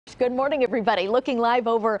Good morning, everybody. Looking live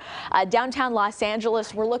over downtown Los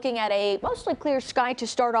Angeles. We're looking at a mostly clear sky to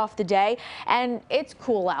start off the day, and it's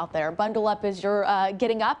cool out there. Bundle up as you're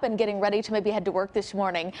getting up and getting ready to maybe head to work this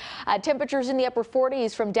morning. Temperatures in the upper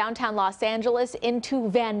 40s from downtown Los Angeles into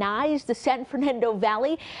Van Nuys, the San Fernando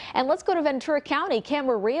Valley. And let's go to Ventura County.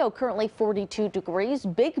 Camarillo currently 42 degrees.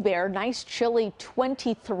 Big Bear, nice chilly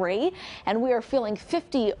 23. And we are feeling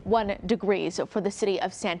 51 degrees for the city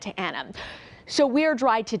of Santa Ana. So we are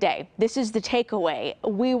dry today. This is the takeaway.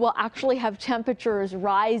 We will actually have temperatures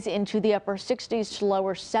rise into the upper 60s to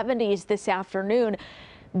lower 70s this afternoon.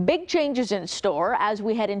 Big changes in store as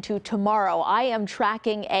we head into tomorrow. I am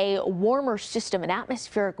tracking a warmer system, an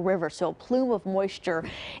atmospheric river, so a plume of moisture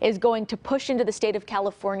is going to push into the state of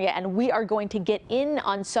California, and we are going to get in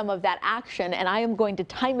on some of that action, and I am going to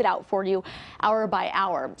time it out for you hour by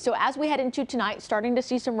hour. So as we head into tonight, starting to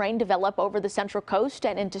see some rain develop over the Central Coast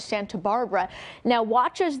and into Santa Barbara. Now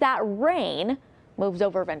watch as that rain moves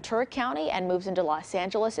over Ventura County and moves into Los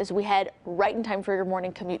Angeles as we head right in time for your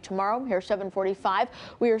morning commute tomorrow. Here 7:45.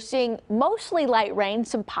 We are seeing mostly light rain,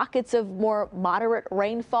 some pockets of more moderate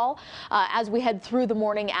rainfall as we head through the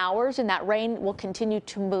morning hours, and that rain will continue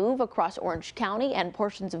to move across Orange County and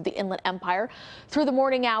portions of the Inland Empire through the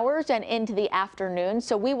morning hours and into the afternoon.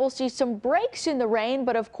 So we will see some breaks in the rain,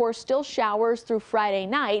 but of course still showers through Friday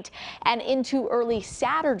night and into early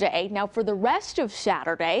Saturday. Now for the rest of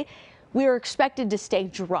Saturday, we are expected to stay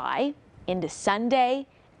dry into Sunday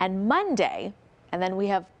and Monday, and then we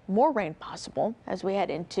have more rain possible as we head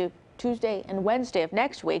into Tuesday and Wednesday of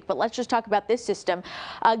next week. But let's just talk about this system.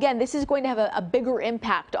 Again, this is going to have a bigger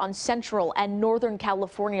impact on central and northern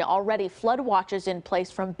California. Already flood watches in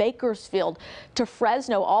place from Bakersfield to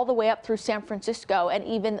Fresno, all the way up through San Francisco, and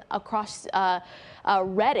even across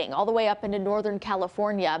Redding, all the way up into northern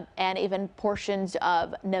California and even portions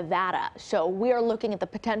of Nevada. So we are looking at the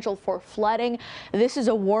potential for flooding. This is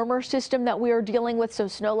a warmer system that we are dealing with, so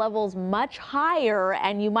snow levels much higher.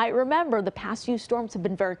 And you might remember the past few storms have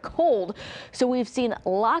been very cold, so we've seen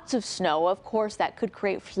lots of snow. Of course, that could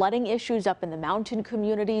create flooding issues up in the mountain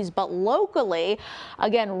communities, but locally,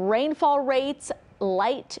 again, rainfall rates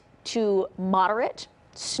light to moderate.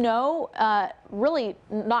 Snow, really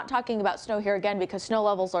not talking about snow here again because snow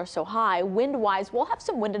levels are so high. Wind-wise, we'll have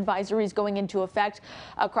some wind advisories going into effect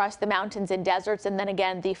across the mountains and deserts. And then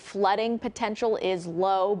again, the flooding potential is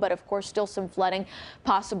low, but of course still some flooding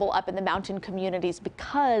possible up in the mountain communities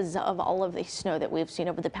because of all of the snow that we've seen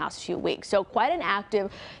over the past few weeks. So quite an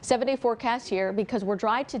active 7-day forecast here because we're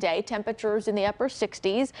dry today. Temperatures in the upper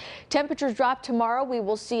 60s. Temperatures drop tomorrow. We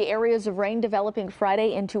will see areas of rain developing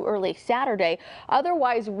Friday into early Saturday.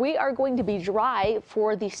 Otherwise, we are going to be dry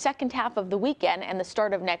for the second half of the weekend and the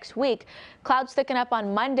start of next week. Clouds thicken up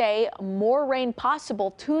on Monday, more rain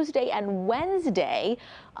possible Tuesday and Wednesday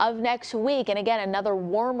of next week. And again, another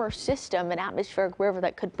warmer system, an atmospheric river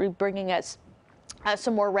that could be bringing us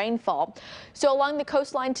some more rainfall. So along the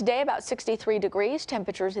coastline today, about 63 degrees,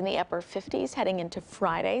 temperatures in the upper 50s heading into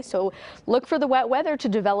Friday. So look for the wet weather to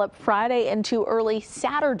develop Friday into early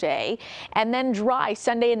Saturday, and then dry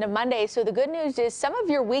Sunday into Monday. So the good news is some of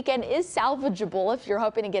your weekend is salvageable if you're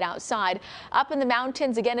hoping to get outside. Up in the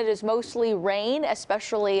mountains, again, it is mostly rain,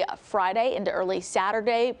 especially Friday into early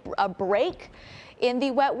Saturday. A break in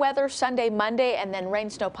the wet weather Sunday, Monday, and then rain,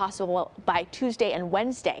 snow possible by Tuesday and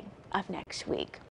Wednesday of next week.